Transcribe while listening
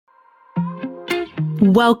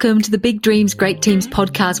Welcome to the Big Dreams, Great Teams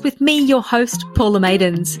podcast with me, your host, Paula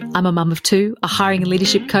Maidens. I'm a mum of two, a hiring and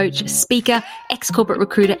leadership coach, speaker, ex-corporate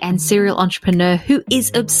recruiter, and serial entrepreneur who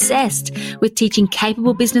is obsessed with teaching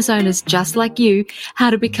capable business owners just like you how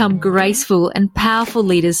to become graceful and powerful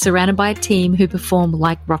leaders surrounded by a team who perform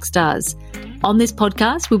like rock stars. On this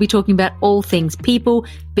podcast, we'll be talking about all things people,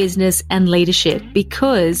 business, and leadership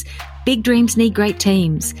because big dreams need great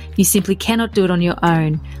teams. You simply cannot do it on your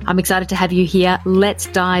own. I'm excited to have you here. Let's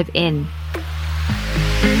dive in.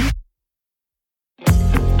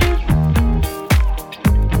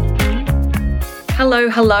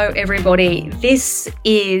 Hello, everybody. This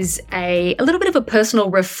is a little bit of a personal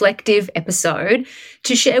reflective episode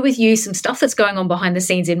to share with you some stuff that's going on behind the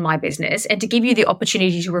scenes in my business and to give you the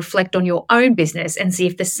opportunity to reflect on your own business and see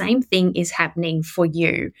if the same thing is happening for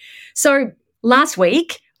you. So last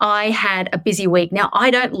week, I had a busy week. Now,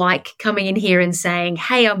 I don't like coming in here and saying,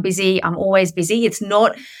 hey, I'm busy. I'm always busy. It's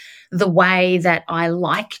not the way that I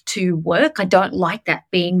like to work. I don't like that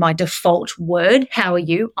being my default word. How are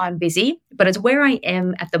you? I'm busy, but it's where I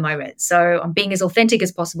am at the moment. So I'm being as authentic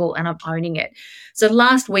as possible and I'm owning it. So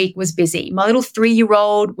last week was busy. My little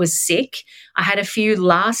 3-year-old was sick. I had a few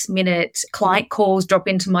last minute client calls drop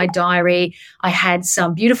into my diary. I had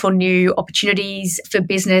some beautiful new opportunities for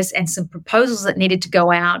business and some proposals that needed to go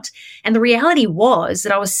out. And the reality was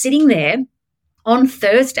that I was sitting there on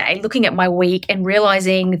Thursday, looking at my week and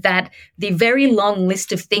realizing that the very long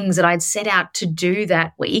list of things that I'd set out to do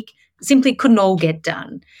that week simply couldn't all get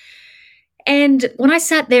done. And when I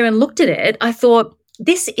sat there and looked at it, I thought,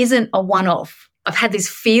 this isn't a one-off. I've had this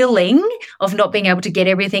feeling of not being able to get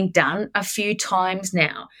everything done a few times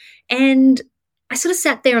now. And I sort of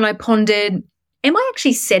sat there and I pondered, am I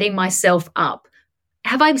actually setting myself up?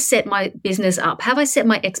 Have I set my business up? Have I set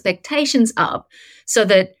my expectations up so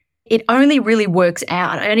that it only really works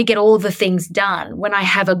out? I only get all the things done when I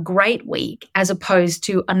have a great week as opposed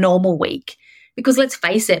to a normal week. Because let's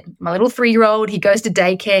face it, my little 3-year-old, he goes to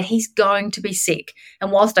daycare, he's going to be sick. And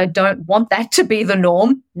whilst I don't want that to be the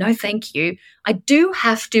norm, no thank you, I do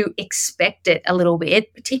have to expect it a little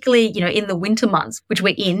bit, particularly, in the winter months, which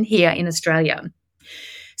we're in here in Australia.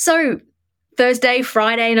 So Thursday,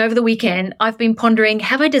 Friday, and over the weekend, I've been pondering,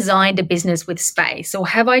 have I designed a business with space, or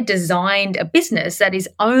have I designed a business that is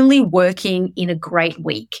only working in a great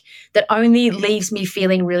week, that only leaves me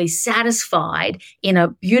feeling really satisfied in a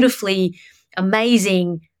beautifully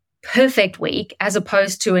amazing, perfect week, as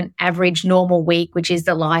opposed to an average normal week, which is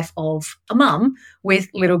the life of a mum with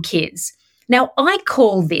little kids. Now, I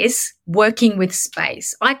call this working with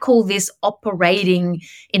space. I call this operating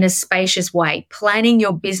in a spacious way, planning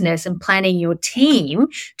your business and planning your team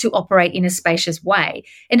to operate in a spacious way.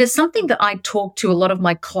 And it's something that I talk to a lot of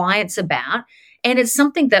my clients about. And it's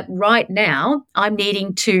something that right now I'm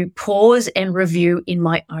needing to pause and review in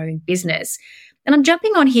my own business. And I'm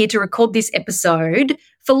jumping on here to record this episode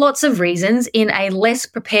for lots of reasons in a less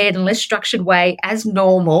prepared and less structured way as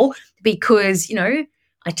normal because,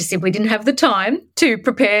 I just simply didn't have the time to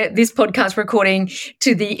prepare this podcast recording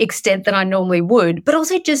to the extent that I normally would, but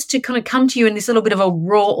also just to kind of come to you in this little bit of a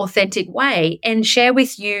raw, authentic way and share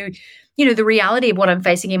with you, the reality of what I'm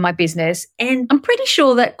facing in my business. And I'm pretty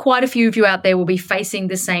sure that quite a few of you out there will be facing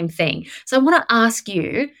the same thing. So I want to ask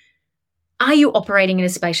you, are you operating in a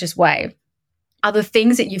spacious way? Are the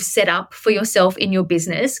things that you've set up for yourself in your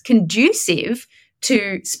business conducive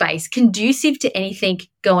to space, conducive to anything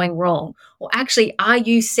going wrong? Or actually, are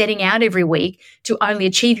you setting out every week to only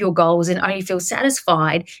achieve your goals and only feel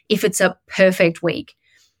satisfied if it's a perfect week?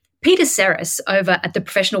 Peta Serres over at The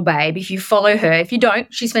Professional Babe, if you follow her, if you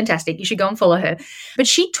don't, she's fantastic. You should go and follow her. But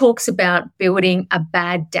she talks about building a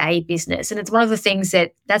bad day business. And it's one of the things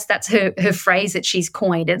that's her phrase that she's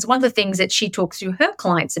coined. And it's one of the things that she talks to her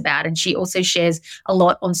clients about. And she also shares a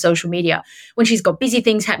lot on social media. When she's got busy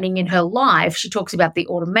things happening in her life, she talks about the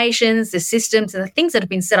automations, the systems, and the things that have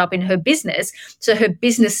been set up in her business. So her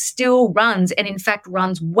business still runs and in fact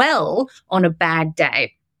runs well on a bad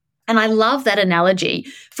day. And I love that analogy.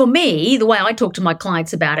 For me, the way I talk to my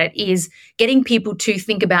clients about it is getting people to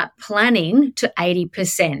think about planning to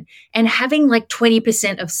 80% and having like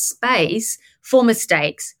 20% of space for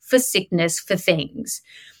mistakes, for sickness, for things.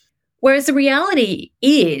 Whereas the reality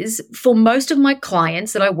is, for most of my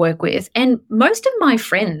clients that I work with and most of my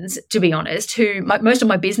friends, to be honest, most of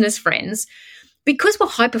my business friends, because we're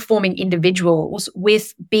high-performing individuals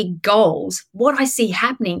with big goals, what I see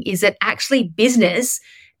happening is that actually business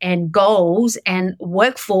and goals and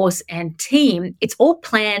workforce and team, it's all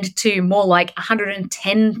planned to more like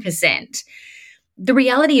 110%. The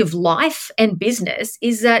reality of life and business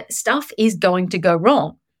is that stuff is going to go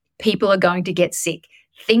wrong. People are going to get sick.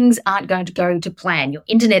 things aren't going to go to plan. Your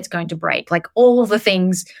internet's going to break. Like all the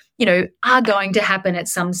things, are going to happen at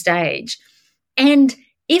some stage. And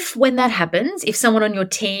if when that happens, if someone on your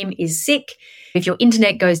team is sick, if your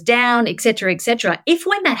internet goes down, et cetera, if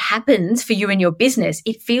when that happens for you and your business,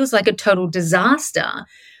 it feels like a total disaster,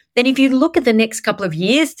 then if you look at the next couple of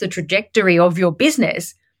years, the trajectory of your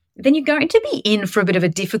business, then you're going to be in for a bit of a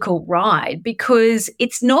difficult ride, because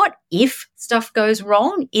it's not if stuff goes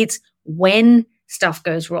wrong, it's when stuff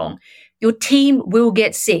goes wrong. Your team will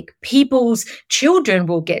get sick. People's children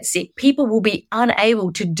will get sick. People will be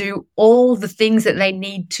unable to do all the things that they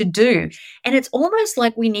need to do. And it's almost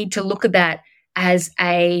like we need to look at that as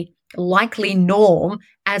a likely norm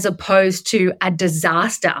as opposed to a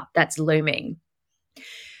disaster that's looming.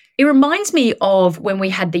 It reminds me of when we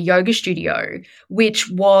had the yoga studio,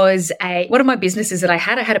 which was one of my businesses that I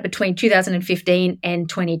had. I had it between 2015 and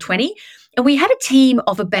 2020. And we had a team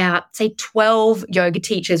of about, say, 12 yoga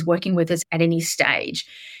teachers working with us at any stage.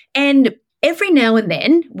 And every now and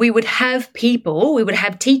then we would have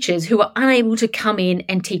teachers who were unable to come in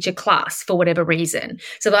and teach a class for whatever reason.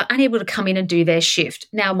 So they're unable to come in and do their shift.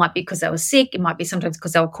 Now, it might be because they were sick. It might be sometimes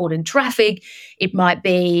because they were caught in traffic. It might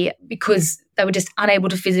be because they were just unable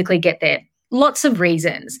to physically get there. Lots of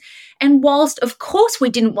reasons. And whilst, of course, we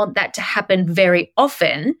didn't want that to happen very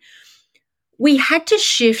often, we had to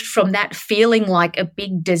shift from that feeling like a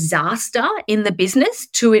big disaster in the business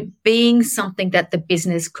to it being something that the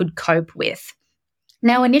business could cope with.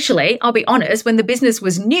 Now, initially, I'll be honest, when the business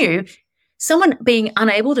was new, someone being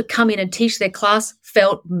unable to come in and teach their class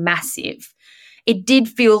felt massive. It did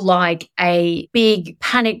feel like a big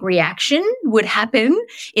panic reaction would happen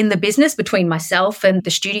in the business between myself and the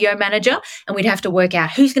studio manager, and we'd have to work out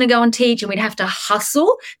who's going to go and teach, and we'd have to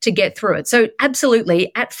hustle to get through it. So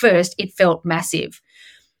absolutely, at first, it felt massive.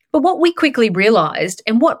 But what we quickly realized,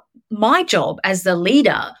 and what my job as the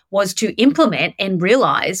leader was to implement and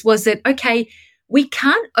realize, was that, okay, we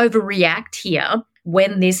can't overreact here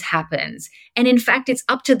when this happens. And in fact, it's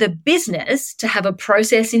up to the business to have a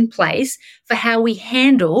process in place for how we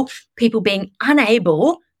handle people being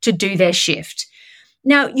unable to do their shift.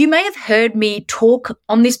 Now, you may have heard me talk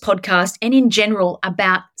on this podcast and in general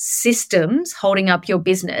about systems holding up your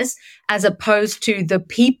business as opposed to the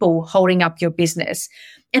people holding up your business.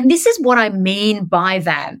 And this is what I mean by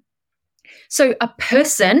that. So a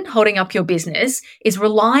person holding up your business is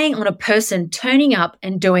relying on a person turning up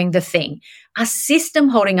and doing the thing. A system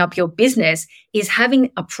holding up your business is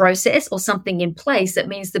having a process or something in place that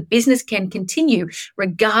means the business can continue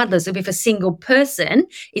regardless of if a single person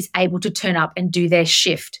is able to turn up and do their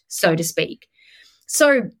shift, so to speak.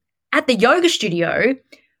 So at the yoga studio,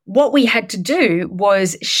 what we had to do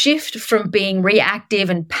was shift from being reactive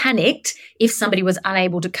and panicked if somebody was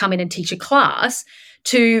unable to come in and teach a class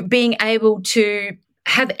to being able to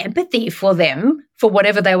have empathy for them for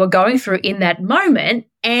whatever they were going through in that moment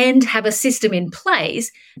and have a system in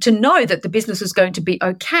place to know that the business was going to be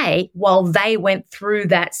okay while they went through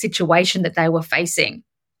that situation that they were facing.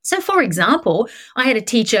 So, for example, I had a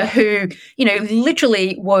teacher who,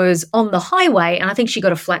 literally was on the highway, and I think she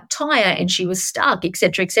got a flat tire and she was stuck, et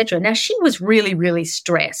cetera, et cetera. Now, she was really, really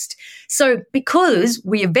stressed. So because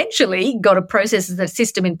we eventually got a process and a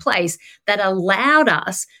system in place that allowed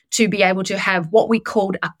us to be able to have what we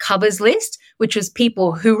called a covers list, which was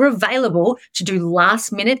people who were available to do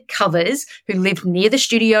last minute covers, who lived near the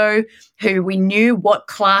studio, who we knew what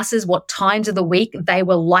classes, what times of the week they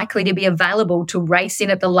were likely to be available to race in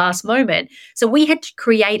at the last moment. So we had to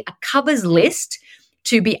create a covers list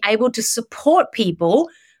to be able to support people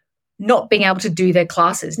not being able to do their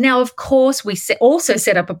classes. Now, of course, we also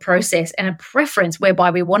set up a process and a preference whereby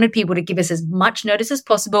we wanted people to give us as much notice as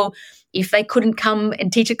possible. If they couldn't come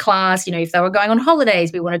and teach a class, if they were going on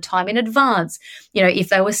holidays, we wanted time in advance. If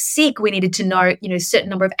they were sick, we needed to know, a certain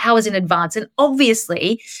number of hours in advance. And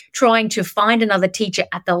obviously, trying to find another teacher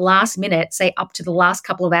at the last minute, say up to the last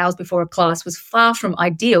couple of hours before a class, was far from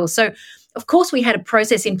ideal. So, of course, we had a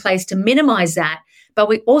process in place to minimize that, but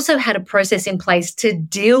we also had a process in place to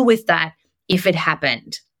deal with that if it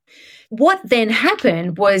happened. What then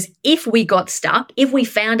happened was, if we got stuck, if we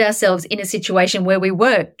found ourselves in a situation where we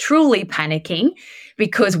were truly panicking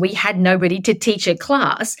because we had nobody to teach a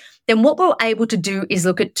class, then what we're able to do is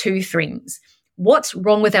look at two things. What's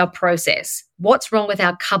wrong with our process? What's wrong with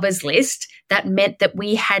our covers list that meant that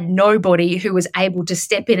we had nobody who was able to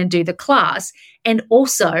step in and do the class? And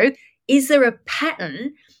also, is there a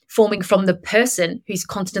pattern forming from the person who's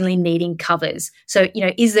constantly needing covers? So,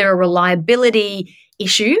 is there a reliability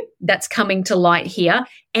issue that's coming to light here?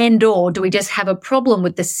 And or do we just have a problem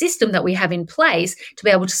with the system that we have in place to be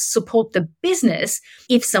able to support the business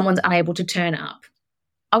if someone's unable to turn up?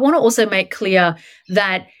 I want to also make clear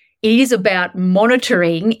that it is about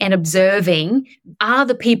monitoring and observing, are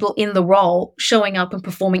the people in the role showing up and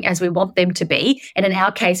performing as we want them to be? And in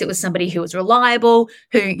our case, it was somebody who was reliable,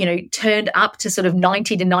 who, turned up to sort of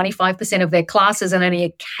 90 to 95% of their classes and only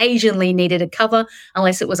occasionally needed a cover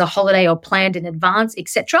unless it was a holiday or planned in advance,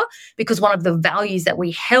 etc. Because one of the values that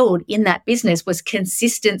we held in that business was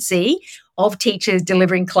consistency of teachers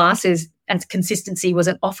delivering classes, and consistency was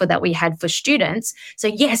an offer that we had for students. So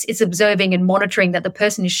yes, it's observing and monitoring that the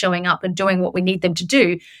person is showing up and doing what we need them to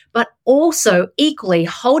do, but also equally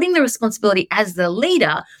holding the responsibility as the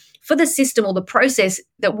leader for the system or the process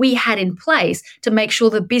that we had in place to make sure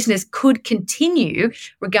the business could continue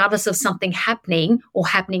regardless of something happening or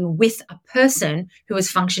happening with a person who is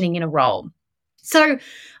functioning in a role. So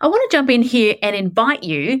I want to jump in here and invite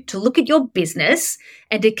you to look at your business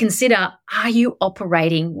and to consider, are you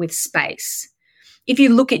operating with space? If you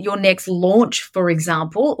look at your next launch, for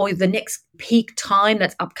example, or the next peak time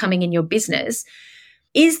that's upcoming in your business,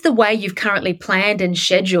 is the way you've currently planned and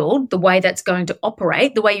scheduled the way that's going to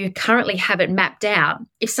operate, the way you currently have it mapped out?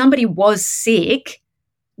 If somebody was sick,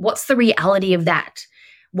 what's the reality of that?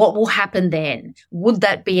 What will happen then? Would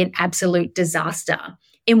that be an absolute disaster?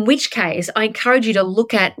 In which case, I encourage you to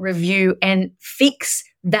look at, review, and fix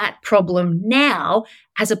that problem now,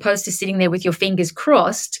 as opposed to sitting there with your fingers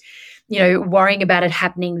crossed, worrying about it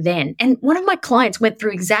happening then. And one of my clients went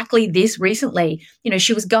through exactly this recently.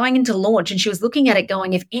 She was going into launch and she was looking at it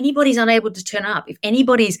going, if anybody's unable to turn up, if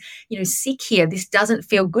anybody's, sick here, this doesn't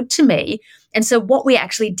feel good to me. And so what we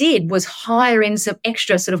actually did was hire in some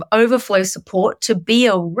extra sort of overflow support to be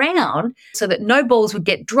around so that no balls would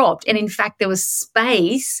get dropped. And in fact, there was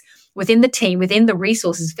space within the team, within the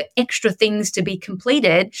resources for extra things to be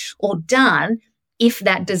completed or done if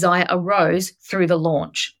that desire arose through the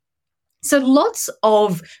launch. So lots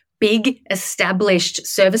of big established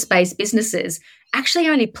service-based businesses actually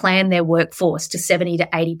only plan their workforce to 70 to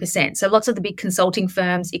 80%. So lots of the big consulting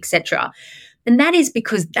firms, etc. And that is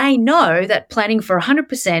because they know that planning for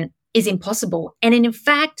 100% is impossible and in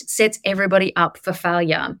fact sets everybody up for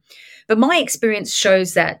failure. But my experience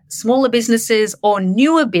shows that smaller businesses or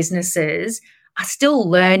newer businesses are still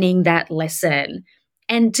learning that lesson.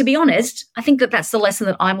 And to be honest, I think that that's the lesson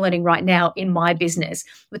that I'm learning right now in my business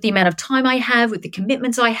with the amount of time I have, with the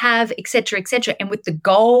commitments I have, et cetera, and with the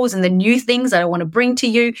goals and the new things that I want to bring to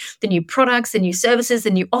you, the new products, the new services, the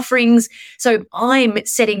new offerings. So I'm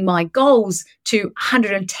setting my goals to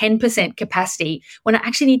 110% capacity when I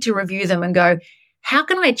actually need to review them and go, how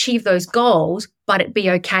can I achieve those goals, but it be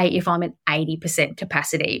okay if I'm at 80%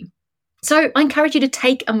 capacity? So I encourage you to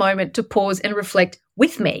take a moment to pause and reflect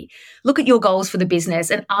with me. Look at your goals for the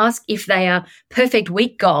business and ask if they are perfect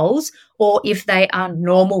week goals or if they are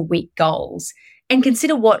normal week goals, and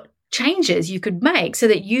consider what changes you could make so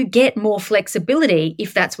that you get more flexibility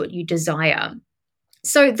if that's what you desire.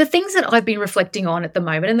 So the things that I've been reflecting on at the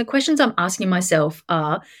moment and the questions I'm asking myself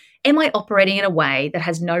are, am I operating in a way that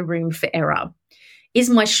has no room for error? Is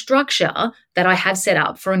my structure that I have set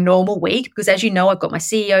up for a normal week, because as you know, I've got my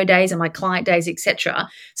CEO days and my client days, etc.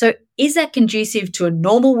 So is that conducive to a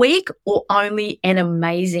normal week or only an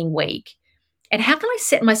amazing week? And how can I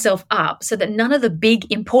set myself up so that none of the big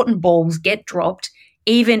important balls get dropped,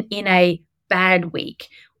 even in a bad week,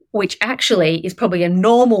 which actually is probably a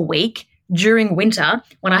normal week during winter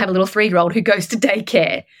when I have a little 3-year-old who goes to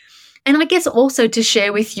daycare? And I guess also to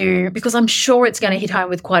share with you, because I'm sure it's going to hit home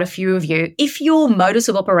with quite a few of you, if your modus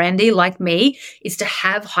of operandi, like me, is to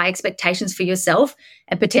have high expectations for yourself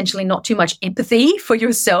and potentially not too much empathy for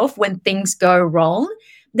yourself when things go wrong,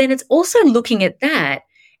 then it's also looking at that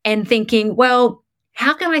and thinking, well,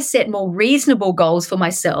 how can I set more reasonable goals for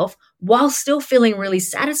myself while still feeling really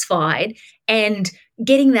satisfied and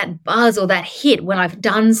getting that buzz or that hit when I've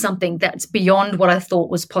done something that's beyond what I thought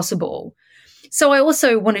was possible? So I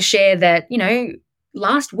also want to share that,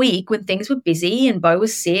 last week when things were busy and Bo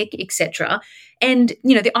was sick, etc. And,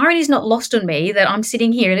 the irony is not lost on me that I'm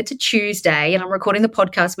sitting here and it's a Tuesday and I'm recording the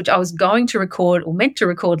podcast, which I was going to record or meant to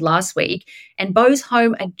record last week. And Bo's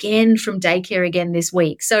home again from daycare again this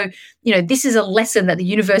week. So, this is a lesson that the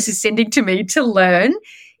universe is sending to me to learn,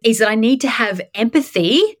 is that I need to have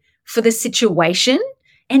empathy for the situation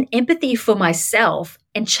and empathy for myself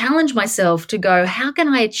and challenge myself to go, how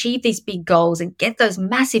can I achieve these big goals and get those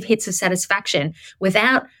massive hits of satisfaction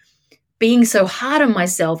without being so hard on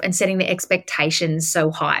myself and setting the expectations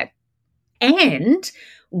so high? And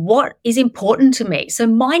what is important to me. So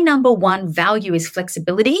my number one value is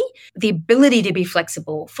flexibility, the ability to be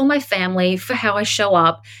flexible for my family, for how I show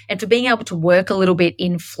up, and for being able to work a little bit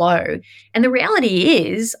in flow. And the reality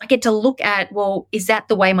is I get to look at, well, is that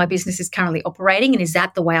the way my business is currently operating? And is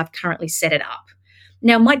that the way I've currently set it up?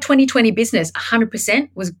 Now, my 2020 business 100%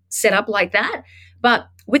 was set up like that. But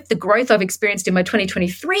with the growth I've experienced in my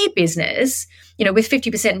 2023 business, with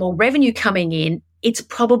 50% more revenue coming in, it's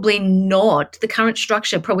probably not, the current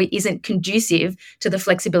structure probably isn't conducive to the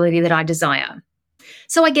flexibility that I desire.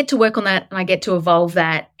 So I get to work on that and I get to evolve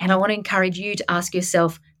that. And I want to encourage you to ask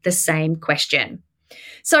yourself the same question.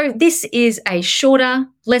 So this is a shorter,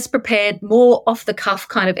 less prepared, more off the cuff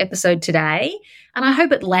kind of episode today. And I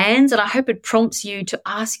hope it lands and I hope it prompts you to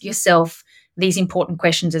ask yourself these important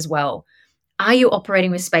questions as well. Are you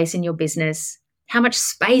operating with space in your business? How much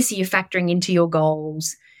space are you factoring into your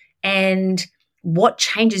goals? And what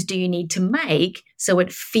changes do you need to make so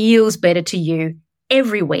it feels better to you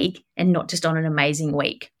every week and not just on an amazing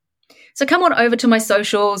week? So come on over to my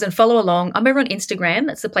socials and follow along. I'm over on Instagram.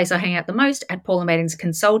 That's the place I hang out the most, at Paula Maidens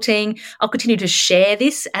Consulting. I'll continue to share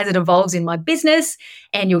this as it evolves in my business,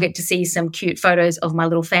 and you'll get to see some cute photos of my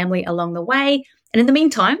little family along the way. And in the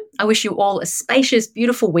meantime, I wish you all a spacious,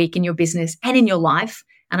 beautiful week in your business and in your life.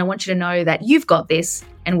 And I want you to know that you've got this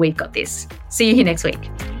and we've got this. See you here next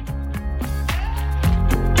week.